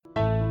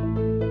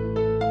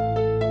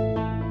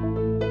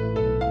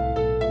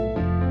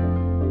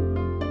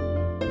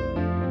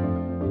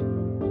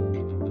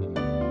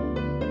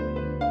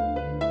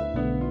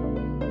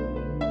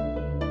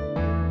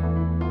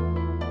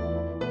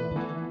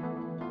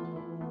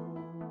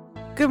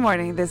Good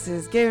morning. This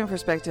is Gaming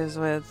Perspectives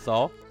with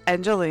Saul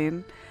and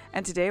Jolene,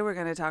 and today we're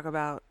going to talk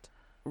about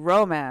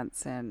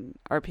romance and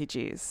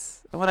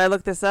RPGs. And when I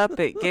looked this up,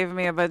 it gave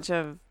me a bunch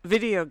of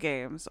video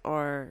games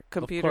or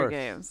computer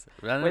games.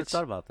 I never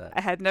thought about that.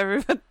 I had never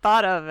even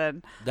thought of,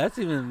 and that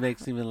even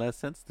makes even less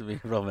sense to me.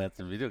 Romance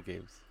and video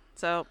games.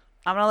 So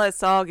I'm gonna let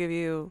Saul give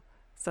you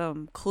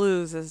some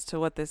clues as to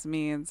what this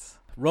means.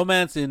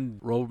 Romance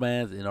in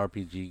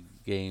RPG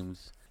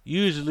games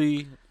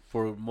usually,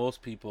 for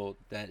most people,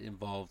 that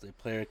involves a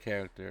player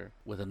character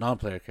with a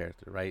non-player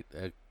character, right?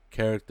 A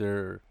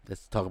character,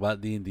 let's talk about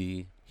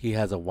D&D. He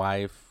has a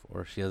wife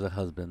or she has a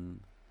husband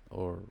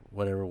or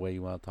whatever way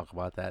you want to talk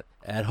about that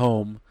at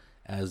home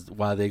as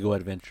while they go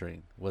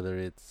adventuring, whether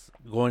it's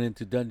going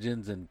into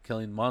dungeons and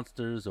killing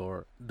monsters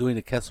or doing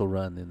a Kessel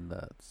run in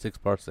the 6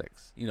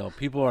 parsecs. You know,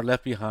 people are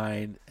left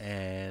behind,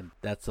 and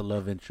that's a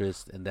love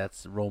interest, and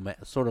that's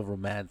sort of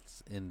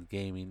romance in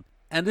gaming.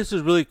 And this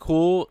is really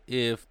cool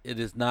if it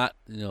is not,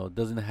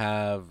 doesn't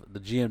have,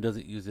 the GM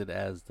doesn't use it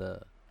as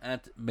the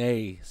Aunt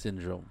May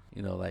syndrome,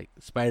 like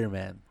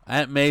Spider-Man.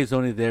 Aunt May is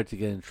only there to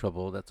get in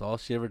trouble. That's all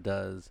she ever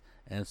does.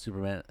 And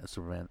Superman,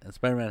 and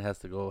Spider-Man has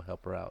to go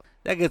help her out.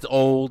 That gets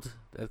old.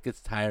 That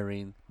gets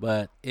tiring.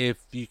 But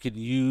if you can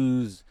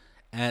use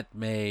Aunt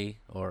May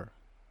or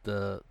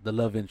the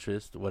love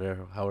interest,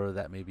 however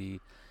that may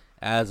be,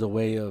 as a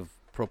way of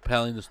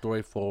propelling the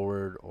story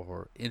forward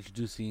or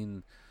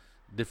introducing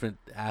different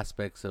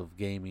aspects of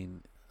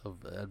gaming,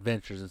 of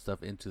adventures and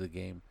stuff into the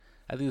game,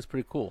 I think it's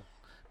pretty cool.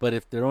 But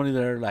if they're only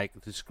there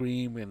like to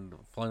scream and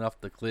falling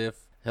off the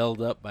cliff,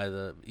 held up by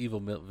the evil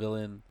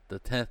villain, the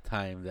 10th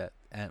time that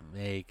Aunt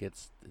May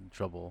gets in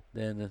trouble,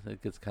 then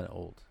it gets kind of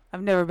old.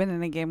 I've never been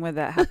in a game where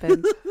that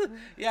happened.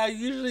 Yeah,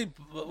 usually,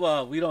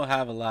 well, we don't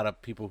have a lot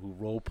of people who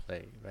role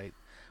play, right?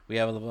 We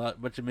have a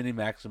bunch of mini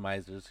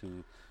maximizers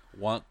who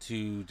want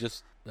to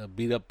just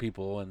beat up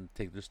people and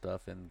take their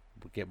stuff and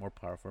get more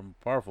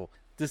powerful.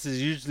 This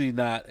is usually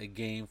not a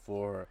game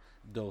for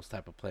those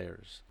type of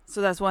players.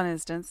 So that's one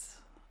instance.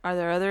 Are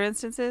there other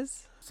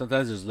instances?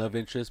 Sometimes there's love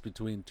interest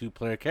between two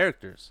player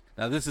characters.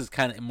 Now this is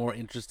kind of more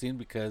interesting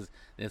because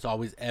it's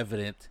always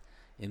evident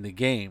in the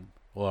game,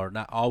 or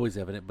not always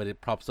evident, but it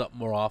pops up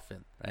more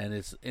often, and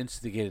it's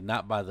instigated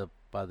not by the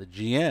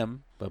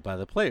GM but by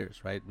the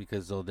players, right?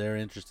 Because they're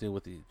interested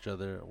with each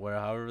other,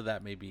 however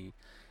that may be,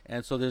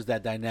 and so there's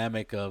that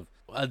dynamic of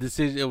a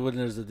decision. When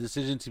there's a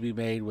decision to be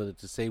made whether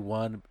to say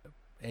one,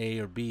 A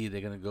or B,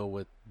 they're gonna go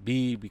with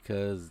B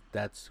because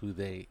that's who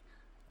they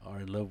are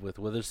in love with.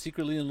 Whether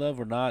secretly in love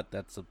or not,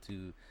 that's up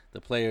to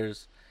the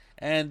players.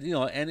 And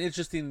and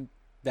interesting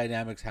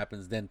dynamics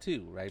happens then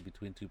too, right,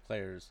 between two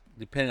players.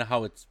 Depending on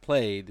how it's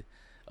played,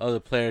 other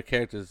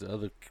players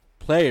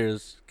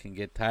can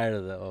get tired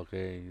of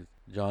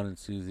John and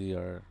Susie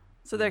are.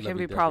 So there can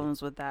be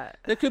problems with that.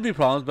 There could be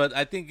problems, but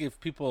I think if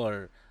people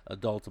are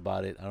adults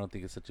about it, I don't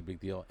think it's such a big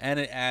deal. And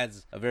it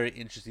adds a very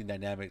interesting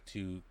dynamic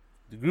to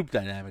the group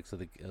dynamics of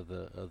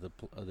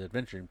the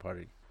adventuring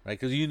party, right?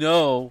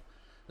 Because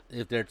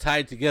if they're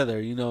tied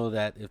together,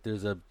 that if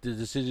there's a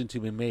decision to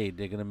be made,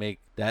 they're going to make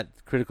that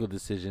critical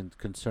decision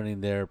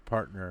concerning their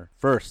partner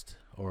first,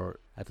 or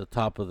at the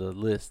top of the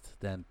list,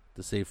 than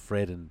to save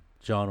Fred and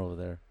John over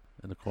there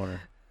in the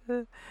corner.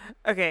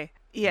 Okay.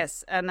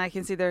 Yes, and I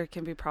can see there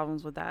can be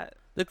problems with that.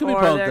 There could be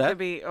problems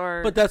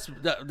with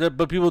that.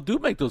 But people do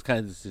make those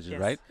kinds of decisions,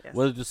 right? Yes.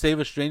 Whether to save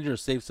a stranger or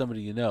save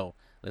somebody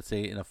let's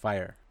say in a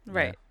fire.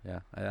 Right. Yeah.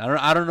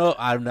 I don't know.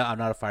 I'm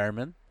not a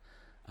fireman.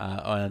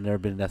 I've never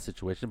been in that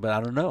situation, but I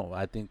don't know.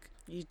 I think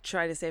you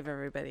try to save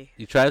everybody.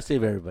 You try to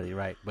save everybody,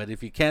 right? But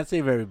if you can't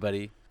save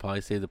everybody,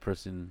 probably save the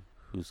person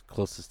who's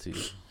closest to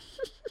you,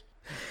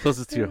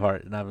 closest to your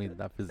heart, and I mean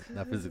not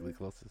physically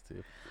closest to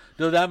you.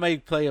 No, that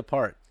might play a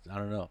part. I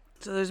don't know.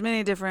 So there's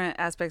many different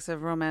aspects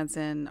of romance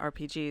in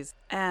RPGs,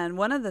 and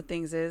one of the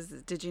things is,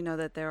 did you know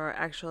that there are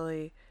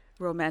actually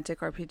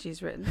romantic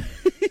RPGs written?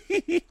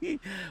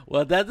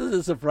 Well, that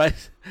doesn't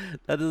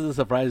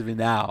surprise me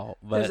now,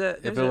 but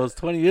if it was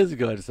 20 years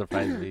ago, it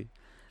surprised me.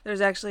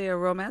 There's actually a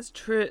romance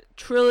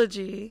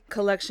trilogy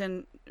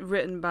collection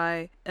written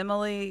by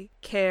Emily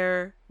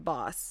Care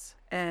Boss,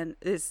 and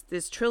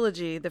this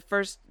trilogy, the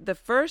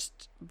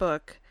first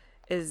book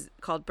is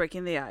called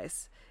Breaking the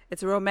Ice.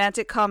 It's a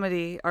romantic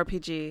comedy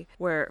RPG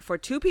where for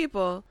two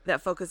people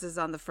that focuses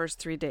on the first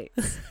 3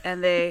 dates,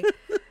 and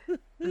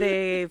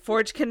they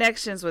forge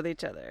connections with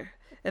each other.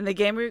 And the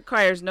game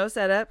requires no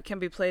setup, can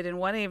be played in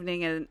one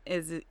evening, and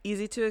is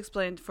easy to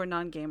explain for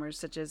non-gamers,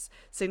 such as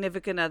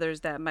significant others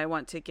that might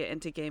want to get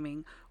into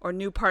gaming, or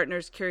new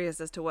partners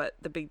curious as to what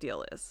the big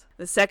deal is.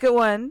 The second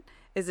one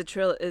in the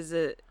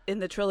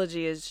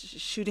trilogy is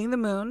Shooting the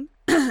Moon,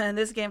 and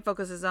this game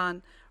focuses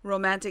on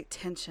romantic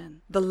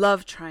tension, the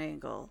love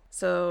triangle.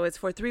 So it's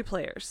for 3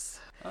 players.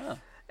 Oh.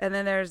 And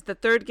then there's the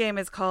third game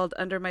is called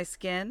Under My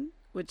Skin,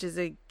 which is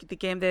the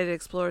game that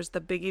explores the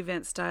big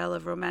event style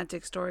of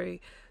romantic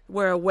story,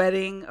 where a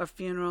wedding, a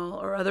funeral,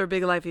 or other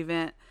big life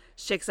event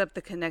shakes up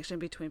the connection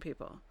between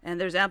people. And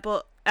there's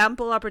ample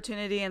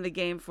opportunity in the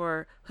game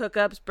for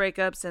hookups,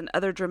 breakups, and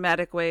other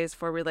dramatic ways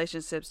for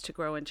relationships to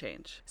grow and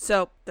change.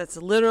 So that's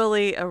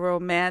literally a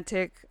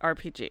romantic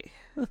RPG.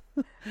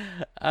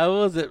 I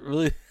wasn't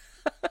really.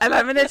 And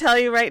I'm going to tell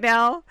you right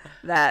now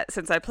that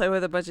since I play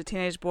with a bunch of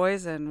teenage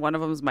boys and one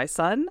of them is my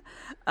son,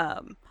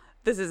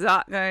 this is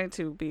not going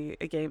to be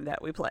a game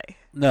that we play.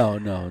 No.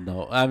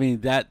 I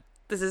mean,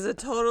 this is a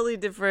totally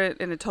different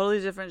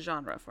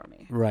genre for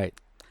me. Right.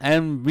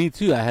 And me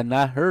too. I had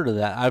not heard of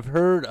that. I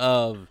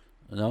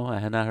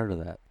had not heard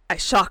of that. I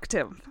shocked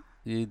him.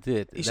 You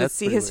did. You should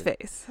see his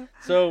face.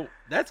 So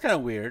that's kind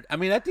of weird. I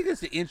mean, I think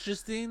it's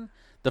interesting.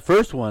 The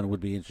first one would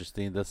be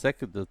interesting.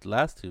 The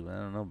last two, I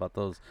don't know about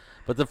those.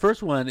 But the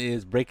first one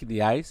is Breaking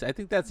the Ice. I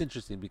think that's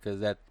interesting because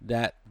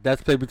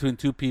that's played between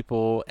two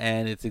people,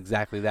 and it's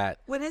exactly that.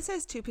 When it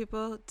says two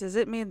people, does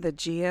it mean the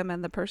GM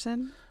and the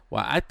person?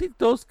 Well, I think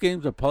those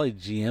games are probably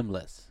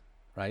GM-less,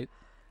 right?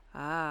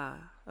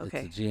 Ah,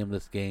 okay. It's a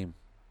GM-less game.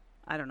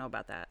 I don't know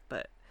about that,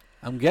 but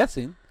I'm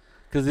guessing.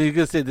 Because you're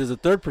going to say there's a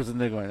third person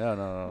there going,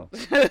 no.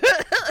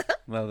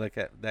 No, that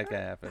can't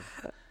happen.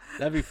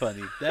 That'd be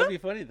funny. That'd be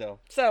funny, though.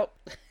 So,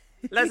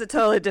 that's a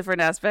totally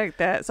different aspect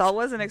that Saul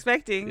wasn't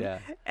expecting. Yeah.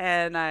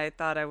 And I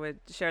thought I would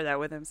share that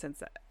with him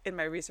since in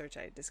my research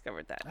I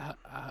discovered that.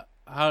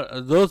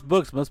 Those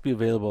books must be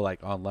available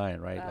like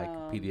online, right? Like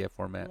PDF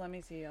format. Let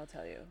me see. I'll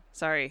tell you.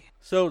 Sorry.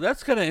 So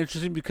that's kind of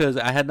interesting because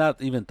I had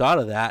not even thought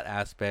of that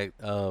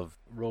aspect of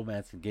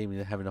romance and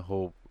gaming, having a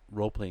whole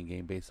role-playing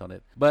game based on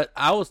it. But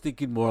I was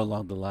thinking more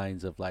along the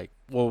lines of like,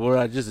 well, what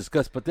I just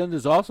discussed. But then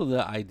there's also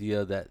the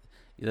idea that,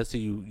 let's say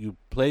you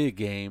play a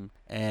game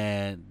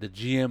and the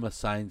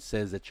GM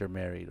says that you're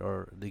married,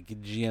 or the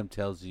GM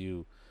tells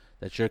you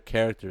that your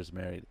character is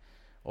married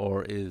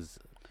or is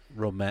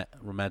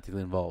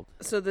romantically involved.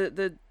 So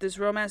this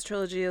romance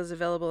trilogy is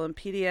available in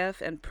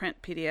PDF and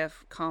print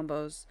PDF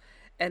combos.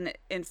 And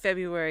in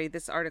February,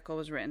 this article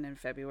was written in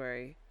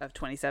February of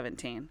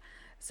 2017.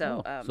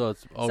 So so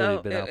it's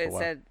already been out for a while.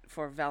 It said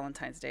for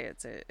Valentine's Day,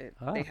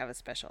 they have a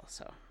special.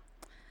 So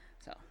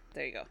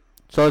there you go.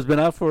 So it's been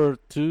out for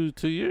two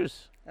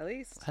years. At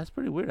least. That's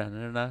pretty weird. I've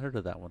never not heard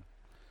of that one.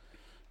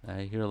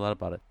 I hear a lot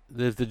about it.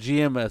 There's the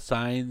GM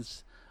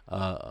assigns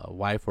a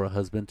wife or a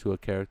husband to a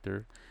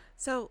character.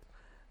 So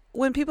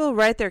when people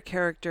write their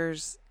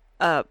characters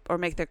up or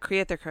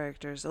create their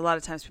characters, a lot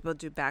of times people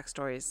do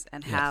backstories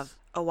and have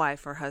a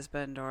wife or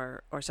husband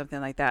or something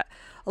like that.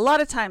 A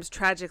lot of times,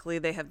 tragically,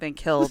 they have been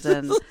killed,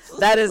 and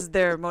that is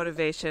their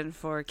motivation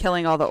for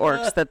killing all the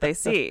orcs that they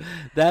see.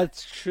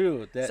 That's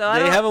true. They So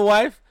have a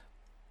wife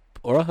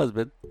or a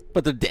husband,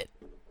 but they're dead.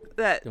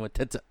 They went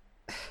tits up.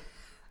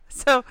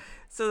 So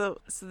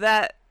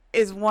that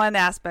is one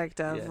aspect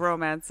of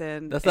romance,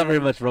 and that's not very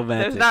much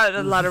romantic. There's not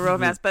a lot of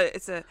romance, but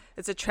it's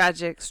a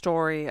tragic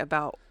story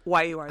about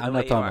why you are the way you are. I'm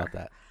not talking about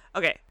that.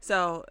 Okay,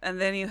 so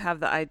and then you have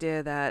the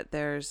idea that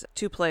there's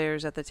two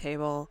players at the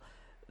table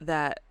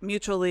that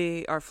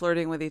mutually are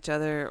flirting with each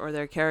other or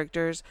their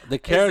characters. The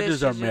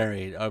characters are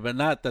married, but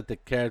not that the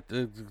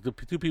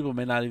two people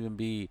may not even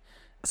be.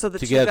 So the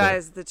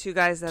together. two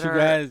guys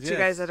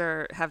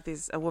that have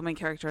a woman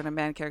character and a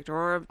man character,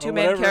 or two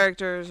main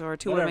characters, or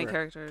two women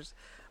characters,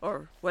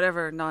 or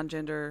whatever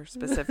non-gender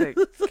specific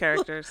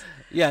characters.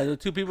 Yeah, the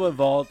two people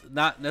involved,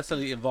 not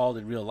necessarily involved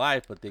in real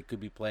life, but they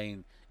could be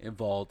playing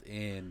involved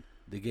in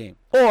the game.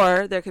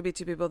 Or there could be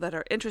two people that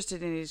are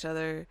interested in each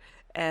other,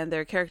 and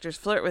their characters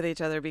flirt with each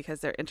other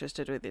because they're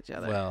interested with each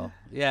other. Well,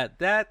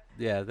 that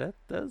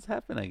does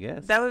happen, I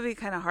guess. That would be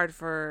kind of hard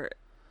for.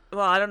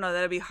 Well, I don't know.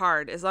 That'd be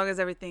hard as long as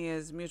everything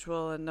is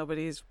mutual and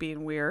nobody's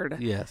being weird.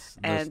 Yes.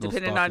 And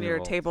depending on your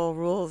table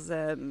rules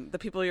and the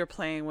people you're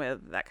playing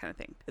with, that kind of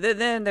thing.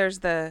 Then there's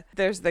the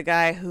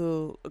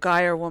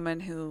guy or woman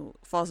who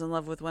falls in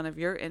love with one of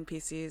your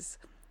NPCs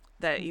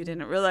that you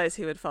didn't realize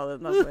he would fall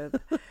in love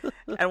with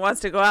and wants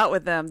to go out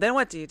with them. Then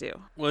what do you do?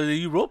 Well,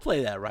 you role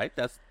play that, right?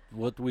 That's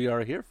what we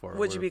are here for.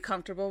 Would you be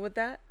comfortable with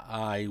that?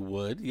 I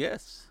would,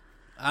 yes.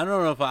 I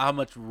don't know how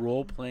much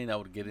role playing I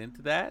would get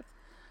into that.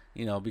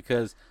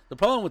 Because the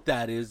problem with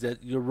that is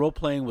that you're role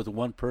playing with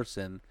one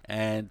person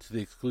and to the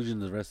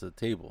exclusion of the rest of the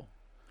table.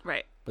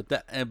 Right. But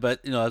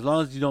as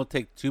long as you don't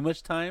take too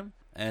much time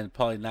and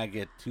probably not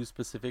get too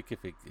specific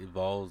if it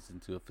evolves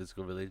into a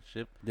physical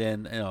relationship,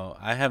 then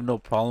I have no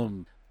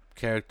problem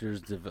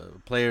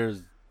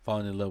players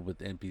falling in love with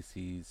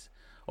NPCs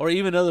or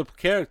even other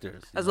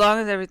characters. As long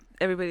as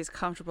everybody's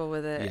comfortable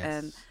with it. Yes.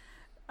 And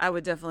I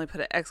would definitely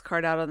put an X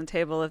card out on the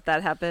table if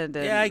that happened.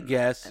 And, I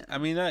guess. I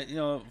mean,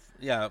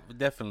 yeah,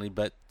 definitely.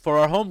 But for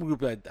our home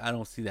group, I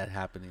don't see that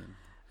happening.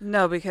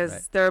 No,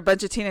 because there are a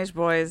bunch of teenage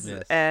boys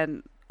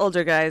and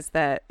older guys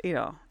that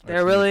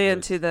they're really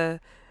into the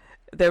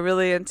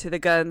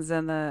guns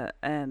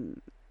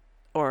and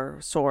or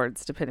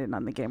swords, depending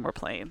on the game we're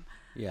playing.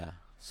 Yeah.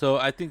 So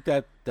I think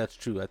that's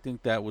true. I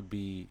think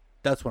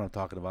that's what I'm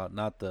talking about,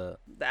 not the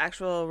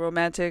actual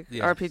romantic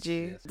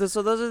RPG. Yes.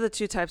 So those are the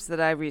two types that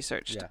I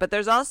researched. Yeah. But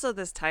there's also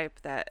this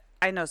type that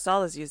I know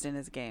Saul has used in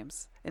his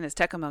games, in his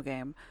Tecmo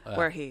game,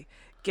 where he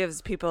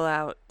gives people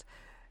out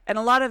And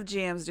a lot of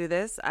GMs do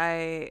this.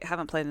 I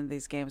haven't played in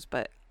these games,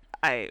 but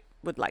I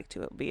would like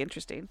to. It would be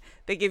interesting.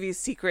 They give you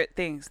secret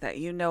things that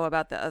you know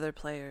about the other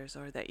players,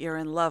 or that you're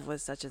in love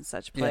with such and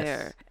such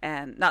player,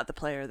 and not the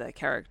player, the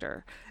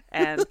character.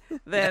 And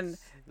then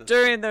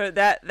during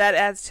that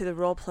adds to the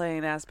role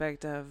playing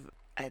aspect of,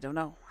 I don't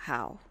know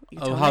how.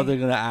 Of how they're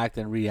gonna act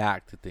and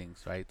react to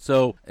things, right?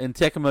 So in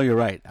Tekkamel, you're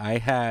right.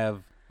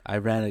 I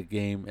ran a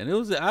game, and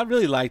I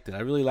really liked it. I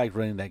really liked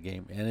running that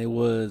game, and it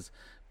was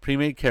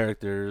pre-made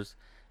characters,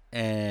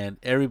 and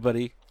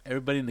everybody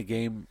in the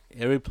game,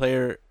 every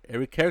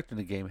character in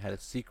the game had a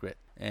secret,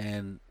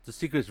 and the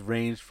secrets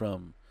ranged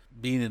from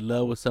being in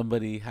love with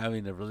somebody,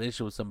 having a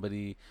relationship with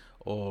somebody,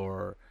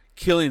 or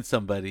killing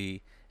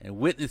somebody and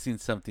witnessing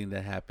something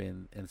that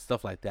happened and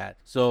stuff like that.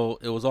 So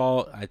it was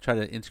all, I tried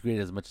to integrate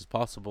it as much as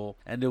possible,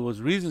 and there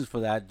was reasons for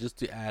that, just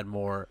to add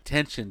more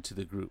tension to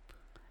the group.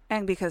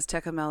 And because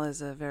Tekkamel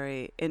is a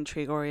very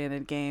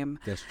intrigue-oriented game.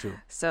 That's true.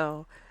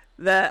 So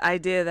the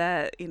idea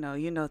that, you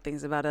know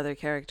things about other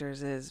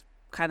characters is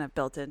kind of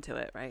built into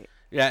it, right?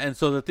 Yeah, and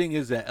so the thing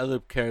is that other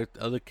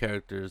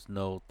characters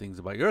know things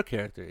about your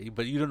character,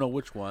 but you don't know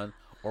which one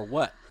or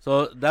what.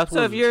 So that's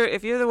so if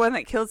you're the one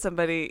that killed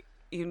somebody,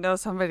 you know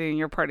somebody in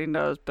your party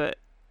knows, but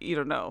you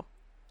don't know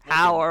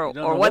how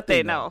or what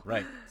they know.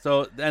 Right.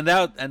 So and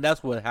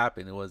that's what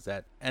happened. It was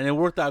that, and it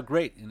worked out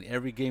great in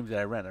every game that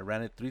I ran. I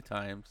ran it 3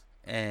 times,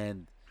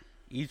 and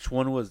each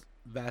one was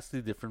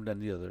vastly different than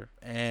the other,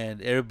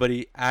 and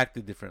everybody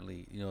acted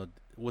differently.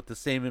 With the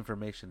same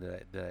information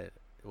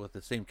with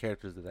the same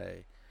characters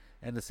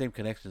and the same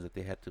connections that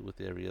they had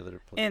with every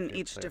other player. In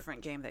each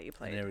different game that you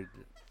played.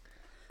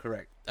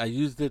 Correct. I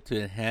used it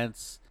to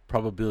enhance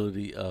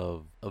probability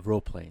of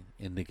role playing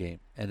in the game,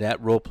 and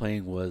that role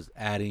playing was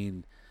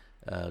adding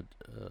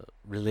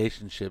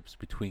relationships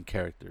between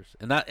characters,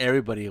 and not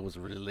everybody was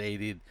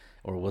related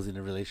or was in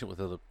a relation with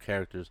other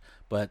characters,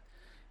 but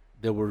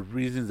there were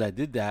reasons I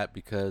did that,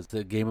 because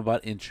the game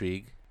about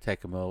intrigue,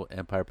 Tekkamel,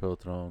 Empire Pillow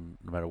Throne,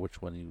 no matter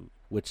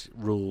which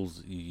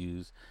rules you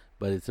use,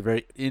 but it's a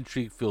very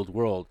intrigue-filled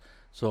world.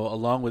 So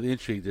along with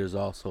intrigue, there's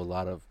also a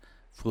lot of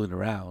fooling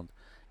around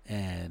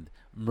and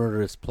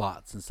murderous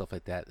plots and stuff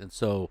like that. And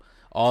so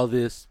all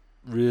this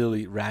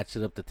really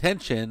ratcheted up the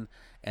tension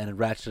and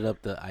ratcheted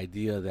up the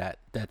idea that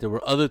there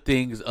were other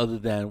things other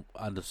than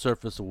on the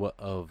surface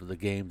of the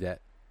game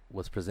that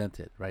was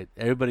presented, right?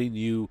 Everybody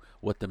knew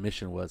what the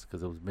mission was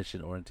because it was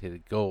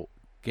mission-oriented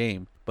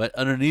game. But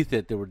underneath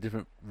it, there were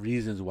different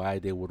reasons why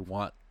they would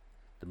want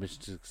the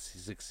mission to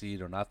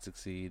succeed or not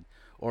succeed,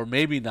 or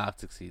maybe not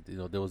succeed.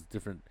 There was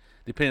different,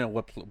 depending on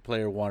what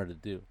player wanted to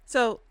do.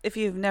 So if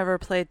you've never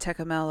played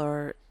Tekkamel,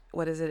 or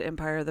what is it,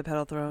 Empire of the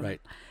Petal Throne?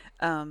 Right.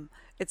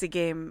 It's a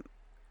game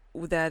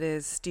that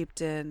is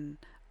steeped in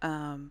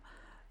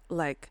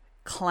like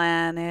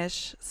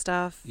clan-ish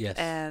stuff. Yes.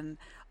 And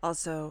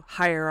also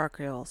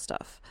hierarchical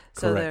stuff.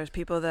 So Correct. There's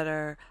people that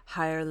are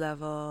higher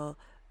level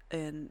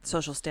in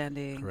social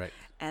standing. Correct.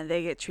 And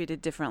they get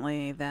treated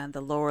differently than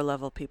the lower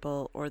level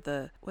people, or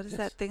what is Yes.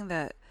 that thing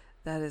that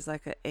is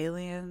like an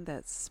alien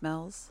that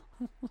smells?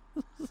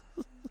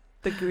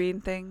 The green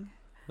thing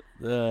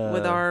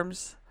with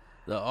arms.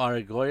 The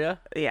Aragoya?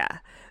 Yeah.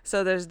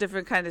 So there's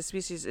different kind of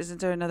species. Isn't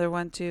there another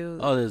one too?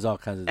 Oh, there's all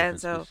kinds of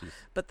different species.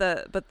 But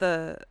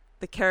the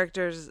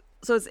characters,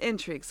 so it's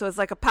intrigue. So it's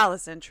like a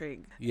palace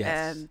intrigue.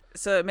 Yes. And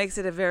so it makes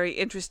it a very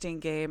interesting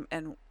game.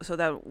 And so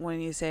that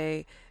when you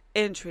say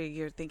intrigue,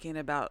 you're thinking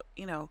about,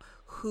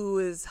 who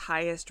is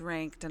highest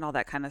ranked and all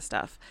that kind of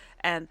stuff.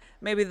 And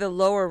maybe the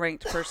lower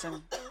ranked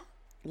person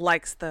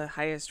likes the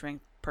highest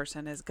ranked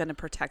person, is going to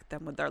protect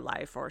them with their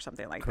life or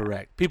something like that.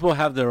 Correct. People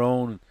have their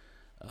own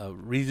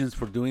reasons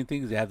for doing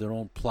things. They have their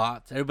own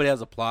plots. Everybody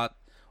has a plot,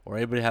 or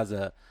everybody has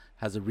a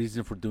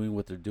reason for doing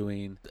what they're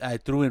doing. I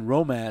threw in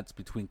romance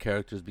between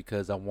characters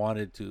because I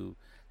wanted to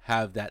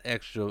have that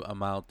extra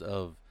amount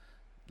of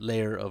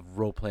layer of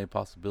role-playing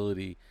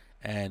possibility,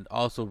 and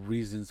also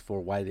reasons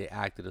for why they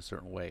acted a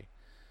certain way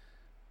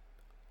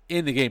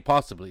in the game.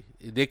 Possibly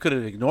they could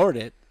have ignored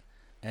it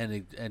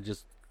and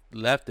just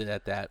left it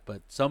at that,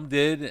 but some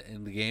did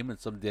in the game and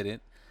some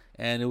didn't.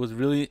 And it was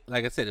really,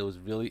 like I said, it was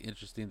really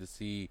interesting to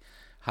see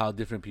how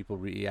different people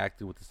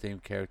reacted with the same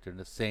character and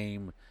the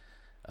same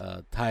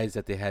ties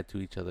that they had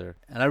to each other.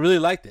 And I really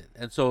liked it.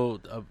 And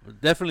so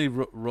definitely,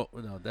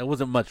 there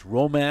wasn't much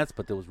romance,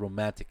 but there was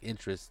romantic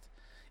interest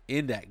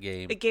in that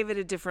game. It gave it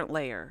a different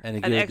layer, and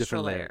it an gave extra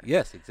a different layer.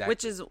 Yes, exactly.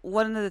 Which is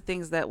one of the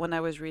things that when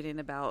I was reading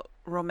about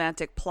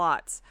romantic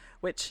plots,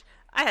 which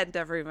I had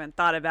never even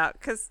thought about,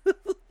 because,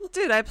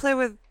 dude, I play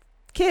with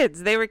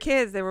kids. They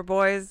were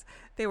boys.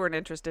 They weren't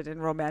interested in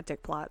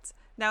romantic plots.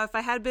 Now, if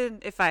I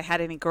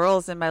had any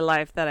girls in my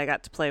life that I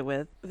got to play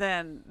with,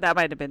 then that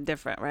might have been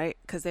different, right?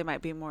 Because they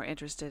might be more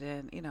interested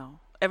in,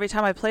 every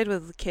time I played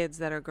with kids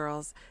that are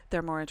girls,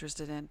 they're more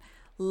interested in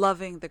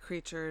loving the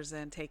creatures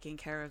and taking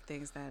care of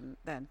things than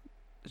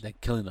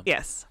killing them.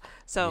 Yes.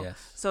 So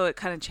it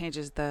kind of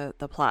changes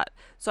the plot.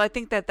 So I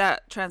think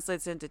that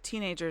translates into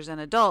teenagers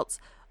and adults.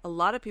 A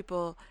lot of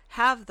people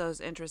have those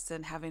interests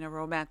in having a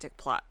romantic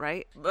plot,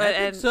 right? I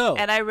think so.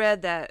 And I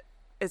read that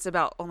it's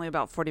only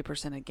about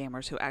 40% of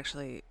gamers who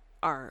actually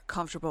are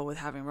comfortable with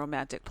having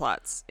romantic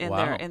plots in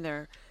Wow.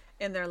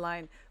 their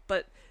line.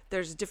 But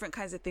there's different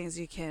kinds of things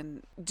you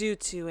can do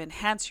to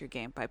enhance your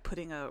game by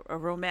putting a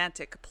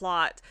romantic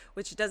plot,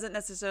 which doesn't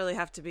necessarily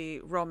have to be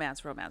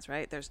romance,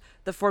 right? There's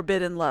the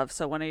forbidden love.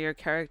 So one of your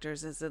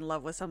characters is in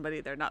love with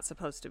somebody they're not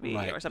supposed to be,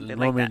 Right. or something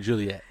Romeo like that. and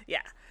Juliet.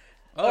 Yeah.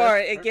 Oh, Or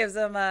that's it gives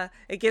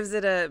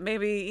them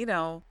maybe,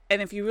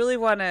 and if you really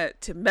want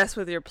to mess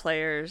with your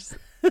players,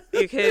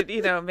 you could,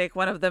 make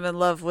one of them in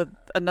love with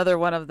another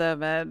one of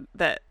them, and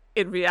that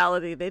in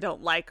reality they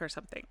don't like or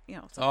something,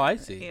 something, I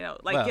see.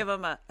 Well, give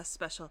them a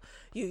special,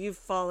 you've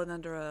fallen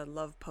under a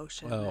love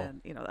potion,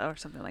 and, or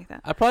something like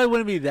that. I probably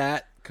wouldn't be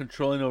that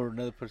controlling over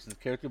another person's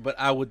character, but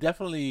I would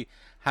definitely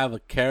have a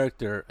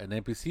character, an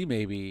NPC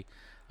maybe,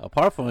 a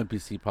powerful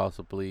NPC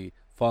possibly,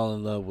 fall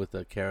in love with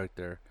a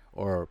character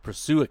or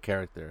pursue a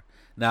character.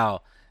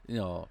 Now,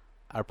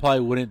 I probably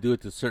wouldn't do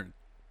it to certain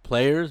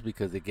players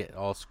because they get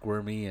all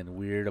squirmy and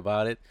weird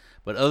about it,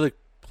 but other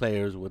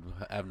players would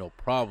have no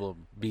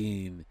problem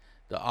being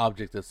the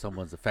object of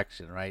someone's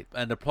affection, right?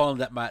 And the problem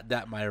that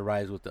might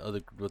arise with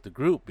the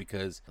group,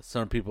 because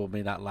some people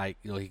may not like,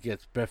 he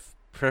gets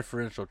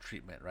preferential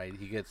treatment, right?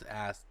 He gets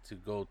asked to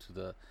go to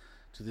the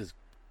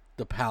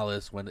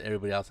palace when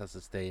everybody else has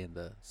to stay in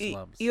the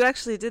slums. You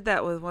actually did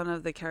that with one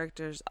of the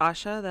characters,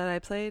 Asha, that I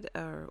played,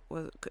 or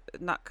was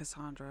not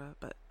Cassandra,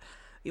 but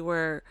we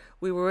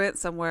went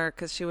somewhere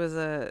because she was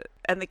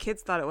and the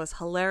kids thought it was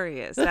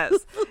hilarious.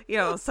 That's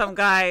some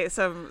guy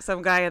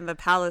in the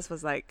palace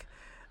was like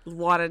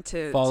wanted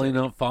to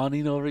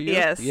fawning over you.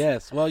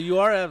 Yes. Well, you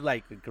have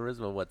like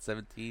charisma,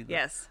 17?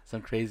 Yes.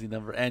 Some crazy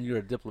number, and you're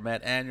a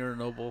diplomat, and you're a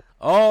noble.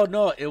 Oh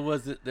no, it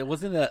was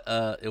in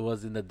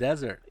the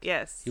desert.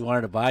 Yes. He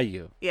wanted to buy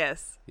you.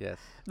 Yes. Yes.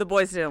 The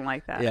boys didn't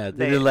like that. Yeah,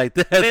 they didn't like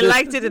that. They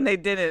liked it and they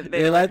didn't.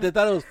 They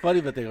thought it was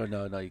funny, but they go,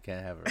 no, you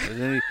can't have her.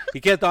 And then he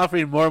kept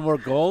offering more and more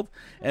gold.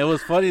 And what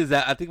was funny is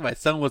that I think my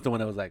son was the one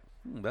that was like,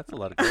 that's a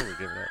lot of gold we're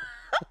giving up.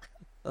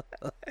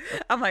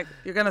 I'm like,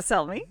 you're gonna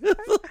sell me?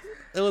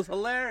 It was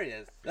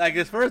hilarious. Like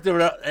at first,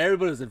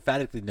 everybody was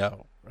emphatically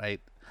no,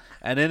 right?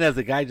 And then as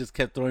the guy just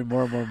kept throwing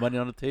more and more money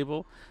on the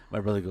table,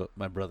 my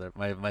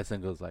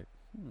son goes like,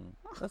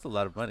 that's a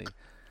lot of money.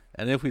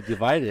 And if we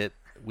divide it,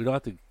 we don't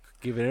have to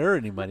give her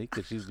any money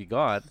because she's be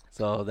gone.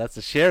 So that's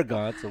a share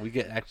gone. So we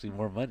get actually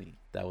more money.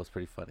 That was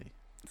pretty funny.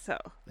 So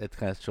it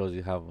kind of shows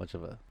you how much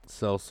of a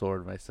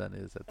sellsword my son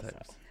is at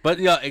times. But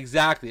yeah,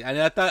 exactly. And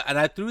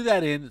I threw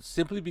that in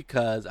simply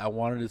because I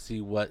wanted to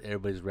see what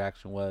everybody's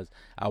reaction was.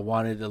 I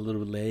wanted a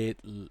little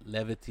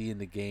levity in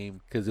the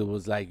game because it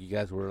was like you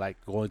guys were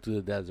like going through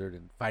the desert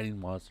and fighting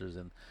monsters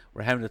and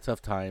we're having a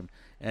tough time.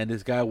 And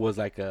this guy was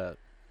like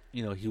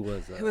he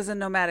was a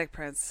nomadic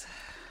prince.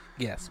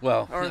 Yes,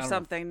 well, or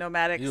something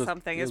nomadic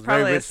something. It's a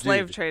probably a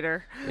slave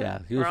trader. Yeah,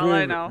 he was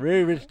I know.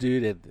 very rich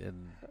dude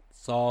and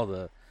saw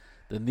the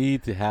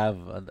need to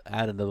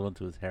add another one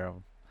to his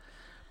harem.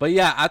 But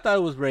yeah, I thought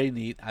it was very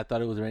neat. I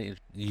thought it was very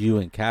interesting. You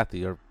and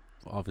Kathy are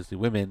obviously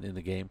women in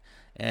the game,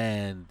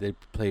 and they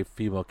play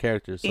female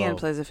characters. So Ian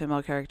plays a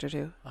female character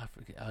too. I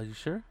forget. Are you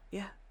sure?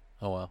 Yeah.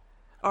 Oh well.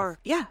 Or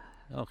yeah.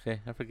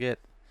 Okay, I forget.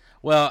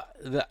 Well,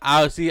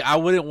 I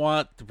wouldn't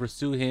want to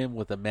pursue him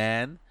with a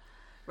man.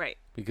 Right.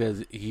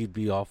 Because he'd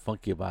be all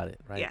funky about it,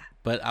 right? Yeah.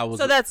 But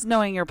so that's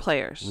knowing your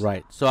players.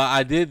 Right. So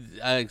I did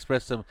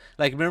express some,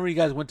 like, remember you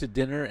guys went to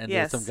dinner and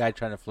there's some guy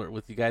trying to flirt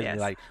with you guys and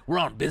you're like, we're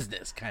on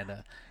business, kind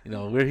of.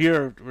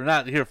 We're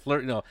not here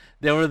flirting.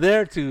 They were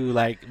there to,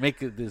 like, make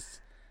this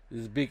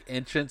big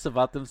entrance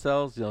about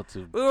themselves,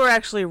 to. We were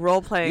actually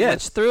role playing,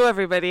 which threw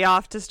everybody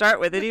off to start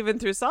with. It even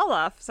threw Saul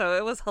off. So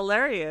it was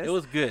hilarious. It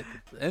was good.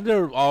 And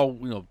they're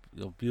all,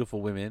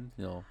 beautiful women,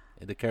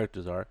 the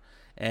characters are.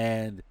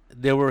 And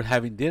they were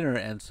having dinner,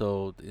 and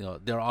so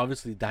they're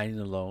obviously dining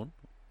alone,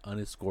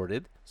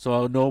 unescorted.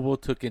 So Noble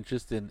took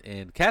interest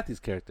in Kathy's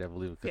character, I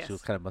believe, because she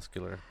was kind of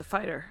muscular. A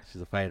fighter.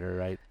 She's a fighter,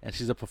 right? And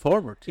she's a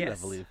performer too, I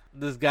believe.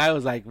 This guy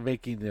was like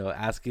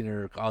asking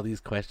her all these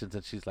questions,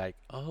 and she's like,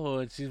 "Oh,"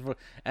 and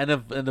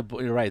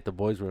you're right. The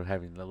boys were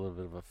having a little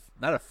bit of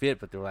not a fit,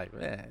 but they were like,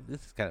 "Man,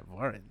 this is kind of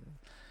boring."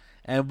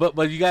 And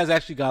but you guys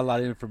actually got a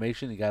lot of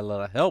information. You got a lot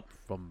of help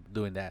from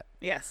doing that.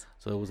 Yes.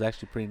 So it was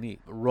actually pretty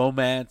neat.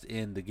 Romance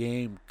in the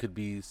game could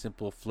be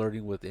simple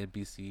flirting with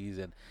NPCs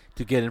and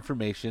to get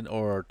information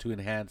or to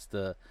enhance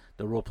the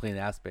role playing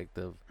aspect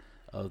of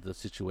the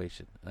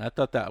situation. And I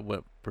thought that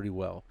went pretty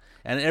well.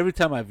 And every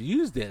time I've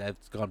used it,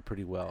 it's gone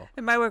pretty well.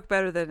 It might work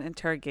better than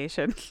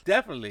interrogation.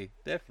 Definitely.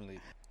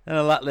 And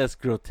a lot less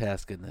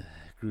grotesque and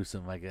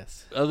gruesome, I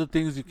guess. Other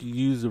things you can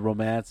use the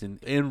romance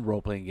in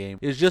role-playing game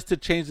is just to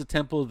change the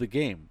tempo of the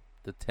game.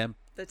 The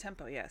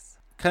tempo, yes.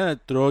 Kind of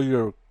throw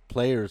your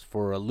players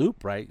for a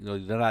loop, right?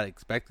 They're not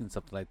expecting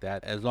something like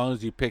that. As long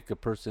as you pick a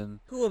person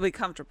who will be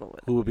comfortable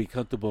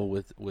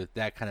with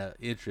that kind of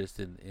interest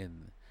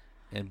in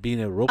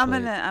being a role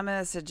player. I'm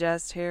gonna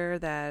suggest here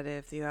that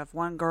if you have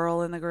one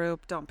girl in the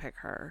group, don't pick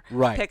her.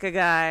 Right. Pick a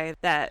guy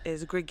that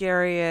is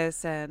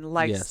gregarious and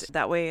likes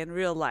that way in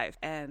real life,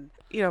 and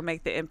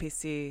make the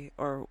NPC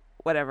or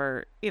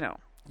whatever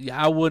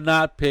Yeah, I would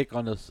not pick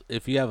on this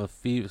if you have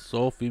a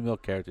sole female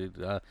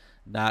character.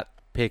 Not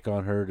pick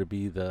on her to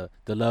be the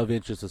love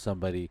interest of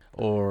somebody,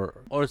 or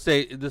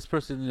say this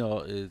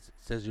person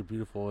says you're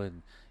beautiful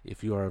and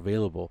if you are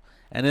available,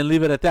 and then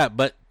leave it at that.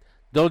 But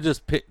don't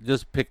just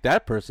pick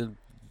that person.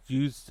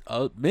 Use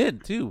men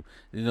too.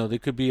 There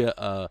could be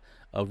a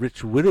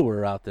rich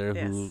widower out there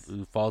Yes.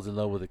 who falls in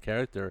love with a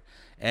character,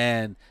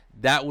 and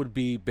that would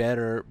be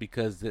better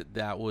because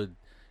that would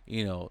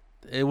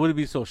it wouldn't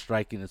be so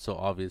striking and so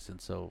obvious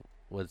and so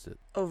what's it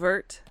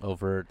Overt.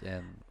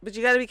 and But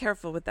you got to be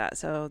careful with that.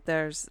 So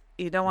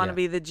you don't want to Yeah.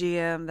 be the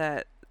GM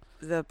that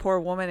the poor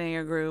woman in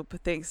your group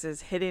thinks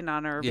is hitting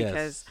on her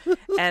Yes.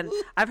 and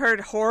I've heard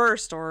horror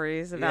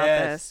stories about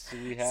this.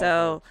 we have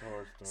So- those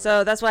horror stories.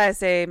 So that's why I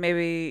say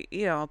maybe,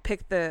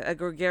 pick a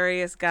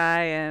gregarious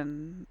guy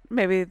and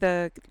maybe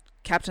the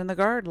captain of the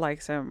guard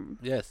likes him.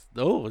 Yes.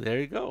 Oh, there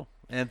you go.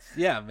 And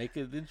make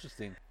it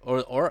interesting.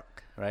 Or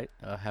orc, right?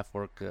 Half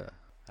orc.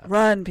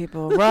 Run,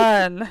 people,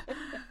 run.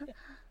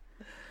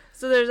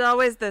 So there's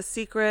always the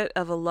secret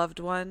of a loved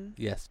one.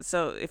 Yes.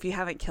 So if you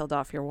haven't killed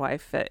off your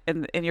wife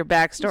in your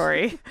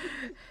backstory,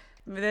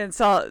 then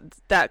Saul,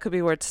 that could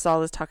be where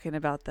Saul is talking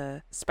about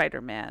the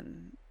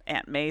Spider-Man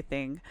Aunt May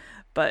thing.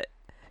 But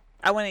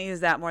I wouldn't use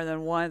that more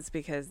than once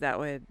because that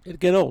would, It'd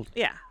get old.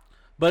 yeah.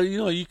 But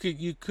you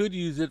could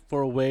use it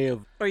for a way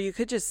of Or you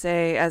could just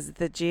say, as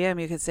the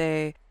GM, you could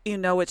say,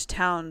 which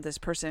town this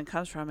person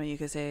comes from, and you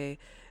could say,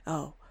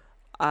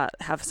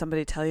 have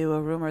somebody tell you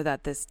a rumor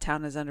that this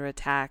town is under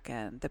attack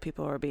and the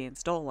people are being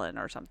stolen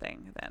or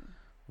something. Then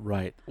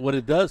right. What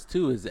it does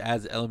too is it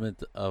adds an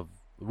element of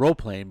role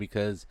playing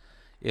because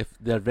if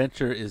the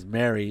adventurer is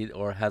married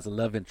or has a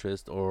love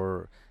interest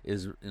or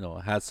is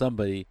has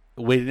somebody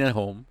waiting at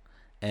home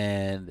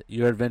and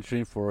you're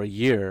adventuring for a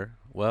year,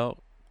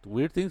 well,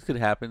 weird things could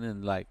happen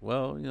and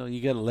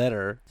you get a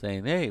letter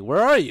saying, hey,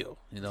 where are you,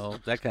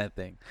 that kind of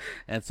thing.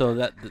 And so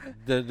that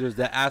there's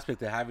that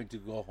aspect of having to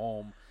go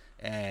home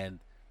and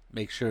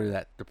make sure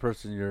that the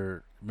person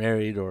you're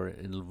married or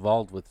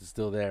involved with is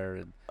still there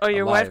and or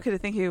your alive. wife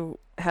could think you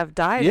have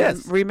died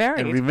Yes, and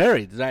remarried. and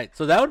remarried, right?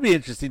 So that would be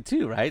interesting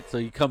too, right? So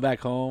you come back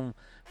home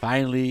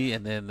finally,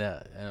 and then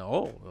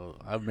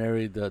I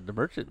married the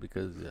merchant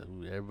because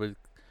everybody,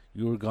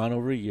 you were gone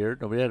over a year,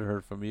 nobody had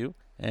heard from you,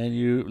 and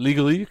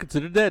you're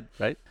considered dead,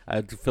 right?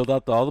 I filled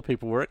out all the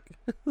paperwork.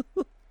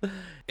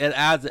 It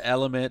adds an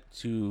element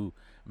to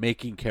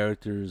making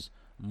characters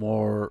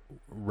more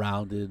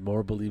rounded,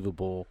 more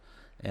believable,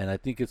 and I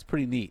think it's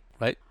pretty neat,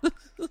 right?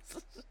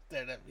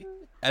 Staring at me.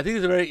 I think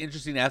it's a very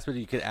interesting aspect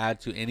you could add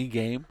to any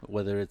game,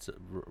 whether it's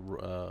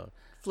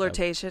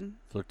Flirtation.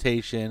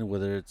 flirtation,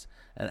 whether it's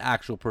an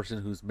actual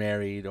person who's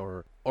married,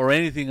 or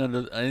anything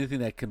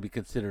that can be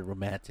considered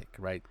romantic,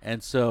 right?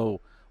 And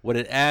so what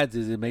it adds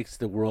is it makes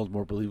the world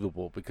more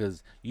believable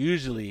because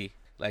usually,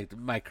 like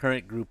my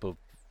current group of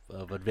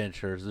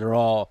adventurers, they're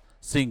all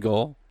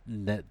single.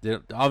 They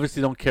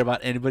obviously don't care about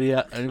anybody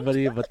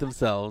but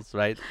themselves,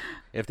 right?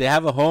 If they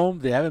have a home,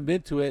 they haven't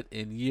been to it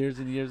in years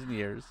and years and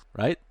years,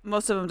 right?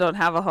 Most of them don't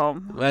have a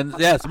home. And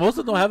yes, most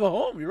of them don't have a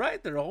home. You're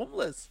right; they're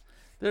homeless.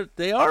 They're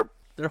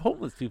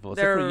homeless people.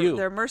 Except for you,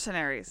 They're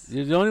mercenaries.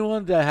 you're the only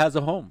one that has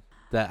a home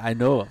that I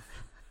know of.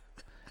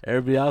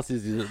 Everybody else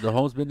is either the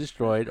home's been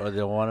destroyed or they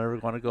don't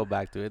want to go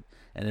back to it,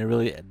 and they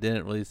really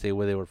didn't really say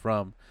where they were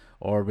from,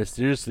 or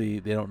mysteriously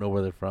they don't know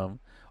where they're from,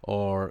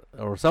 or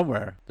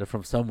somewhere they're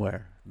from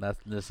somewhere, not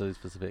necessarily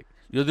specific.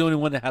 You're the only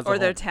one that has a Or home.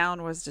 their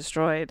town was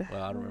destroyed.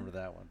 Well, I don't remember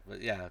that one,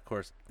 but yeah, of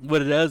course.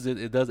 What it does,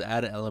 it does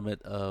add an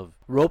element of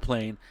role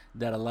playing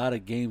that a lot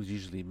of games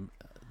usually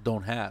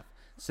don't have,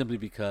 simply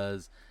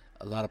because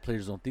a lot of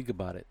players don't think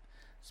about it.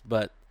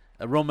 But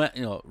a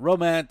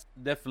romance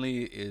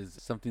definitely is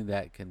something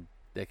that can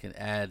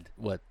add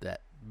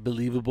that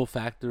believable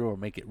factor or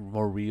make it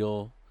more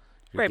real.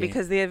 Right,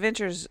 because the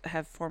adventurers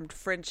have formed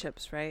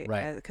friendships, right?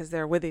 Right. Because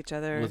they're with each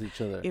other,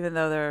 even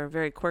though they're a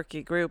very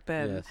quirky group,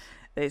 and yes.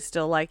 they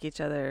still like each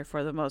other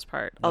for the most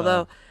part. Wow.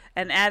 Although,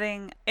 and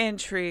adding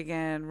intrigue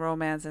and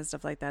romance and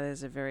stuff like that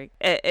is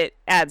it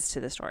adds to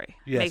the story.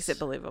 Yes. Makes it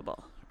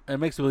believable. It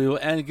makes it believable,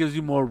 and it gives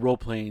you more role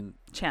playing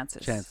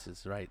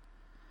Chances, right?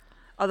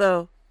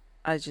 Although,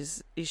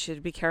 you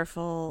should be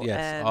careful.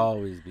 Yes,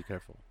 always be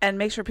careful. And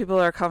make sure people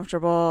are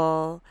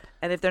comfortable.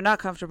 And if they're not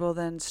comfortable,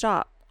 then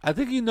stop. I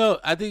think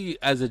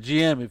as a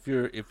GM, if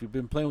you've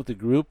been playing with the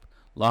group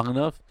long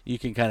enough, you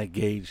can kind of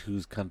gauge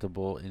who's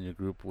comfortable in your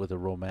group with a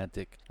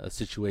romantic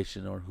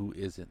situation or who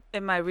isn't.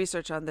 In my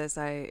research on this,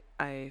 I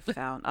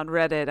found on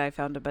Reddit, I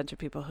found a bunch of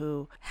people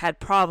who had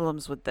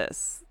problems with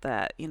this.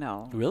 That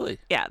Really?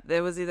 yeah,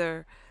 there was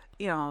either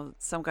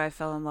some guy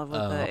fell in love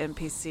with the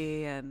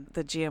NPC, and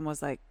the GM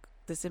was like,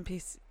 this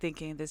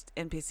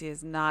NPC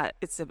is not.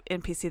 It's an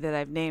NPC that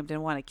I've named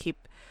and want to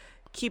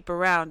keep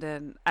around,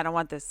 and I don't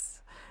want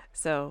this.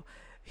 So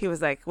he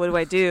was like, what do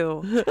I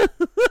do?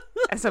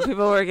 And so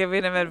people were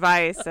giving him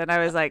advice, and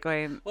I was like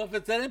going, Well, if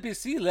it's an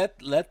NPC,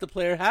 let the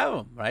player have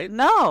them, right?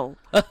 no,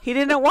 he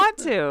didn't want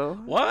to.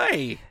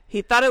 Why?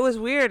 He thought it was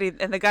weird,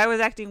 and the guy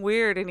was acting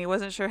weird, and he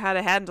wasn't sure how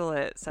to handle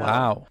it. So,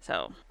 Wow.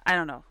 So I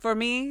don't know. For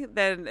me,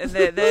 then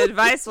the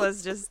advice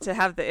was just to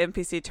have the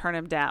NPC turn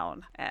him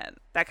down and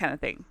that kind of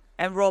thing,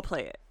 and role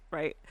play it.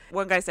 Right?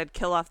 One guy said,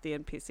 "Kill off the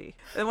NPC,"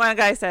 and one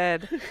guy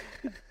said,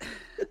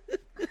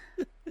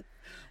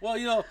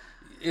 Well,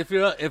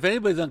 if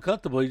anybody's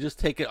uncomfortable, you just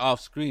take it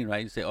off screen,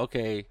 right? You say,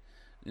 okay,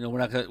 we're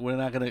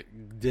not gonna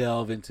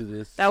delve into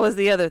this. That was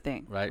the other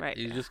thing, right?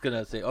 You're just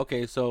gonna say,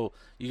 okay, so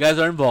you guys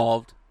are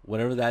involved,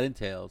 whatever that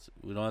entails.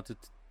 We don't have to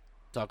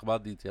talk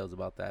about details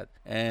about that.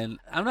 And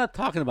I'm not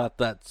talking about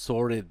that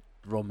sordid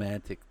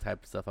romantic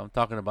type of stuff. I'm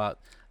talking about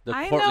the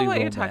courtly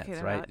romance,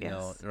 right?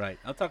 Yes. Right.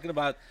 I'm talking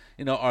about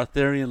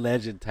Arthurian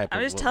legend type. I'm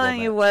of just telling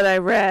romance. you what I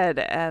read,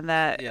 and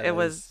that Yeah, it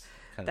was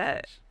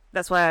that.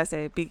 That's why I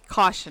say be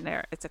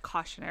cautionary. It's a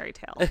cautionary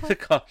tale. It's a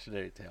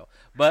cautionary tale.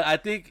 But I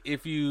think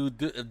if you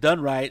done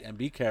right and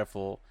be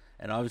careful,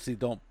 and obviously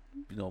don't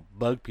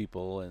bug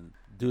people and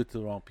do it to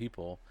the wrong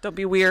people. Don't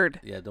be weird.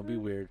 Yeah, don't be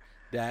weird.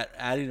 That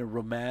adding a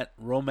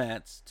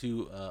romance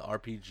to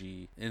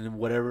RPG in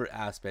whatever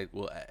aspect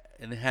will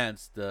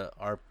enhance the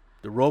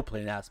role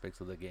playing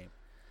aspects of the game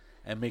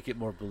and make it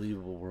more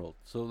believable world.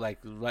 So like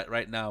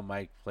right now,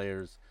 my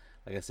players,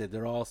 like I said,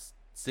 they're all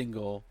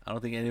single. I don't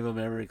think any of them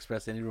ever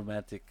expressed any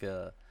romantic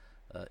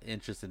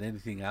interest in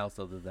anything else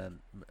other than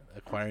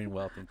acquiring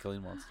wealth and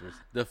killing monsters.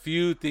 The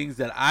few things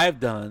that I've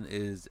done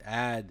is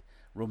add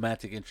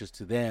romantic interest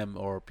to them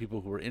or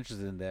people who were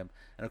interested in them,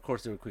 and of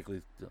course they were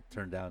quickly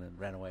turned down and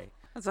ran away.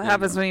 That's what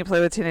happens when you play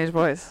with teenage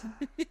boys.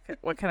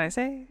 What can I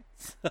say?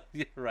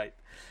 You're right.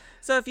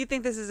 So if you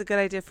think this is a good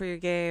idea for your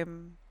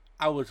game,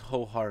 I would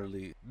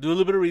wholeheartly do a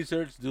little bit of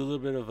research, do a little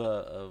bit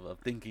of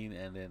thinking,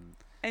 and then.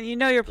 And you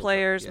know your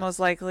players yes. most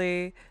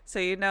likely, so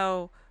you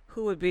know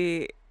who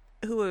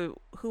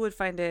would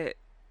find it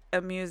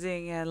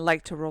amusing and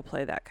like to role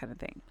play that kind of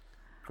thing.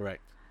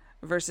 Correct.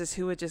 Versus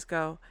who would just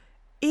go,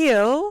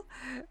 ew.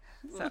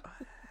 So.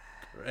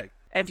 Correct.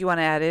 If you want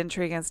to add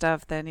intrigue and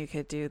stuff, then you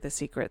could do the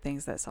secret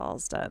things that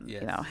Saul's done.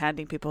 Yes.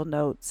 Handing people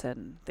notes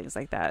and things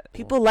like that.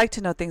 People like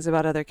to know things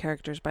about other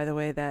characters, by the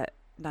way, that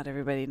not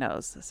everybody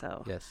knows.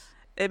 So yes.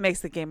 It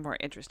makes the game more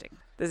interesting.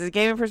 This is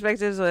Gaming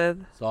Perspectives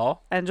with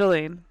Saul and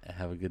Jolene.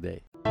 Have a good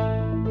day.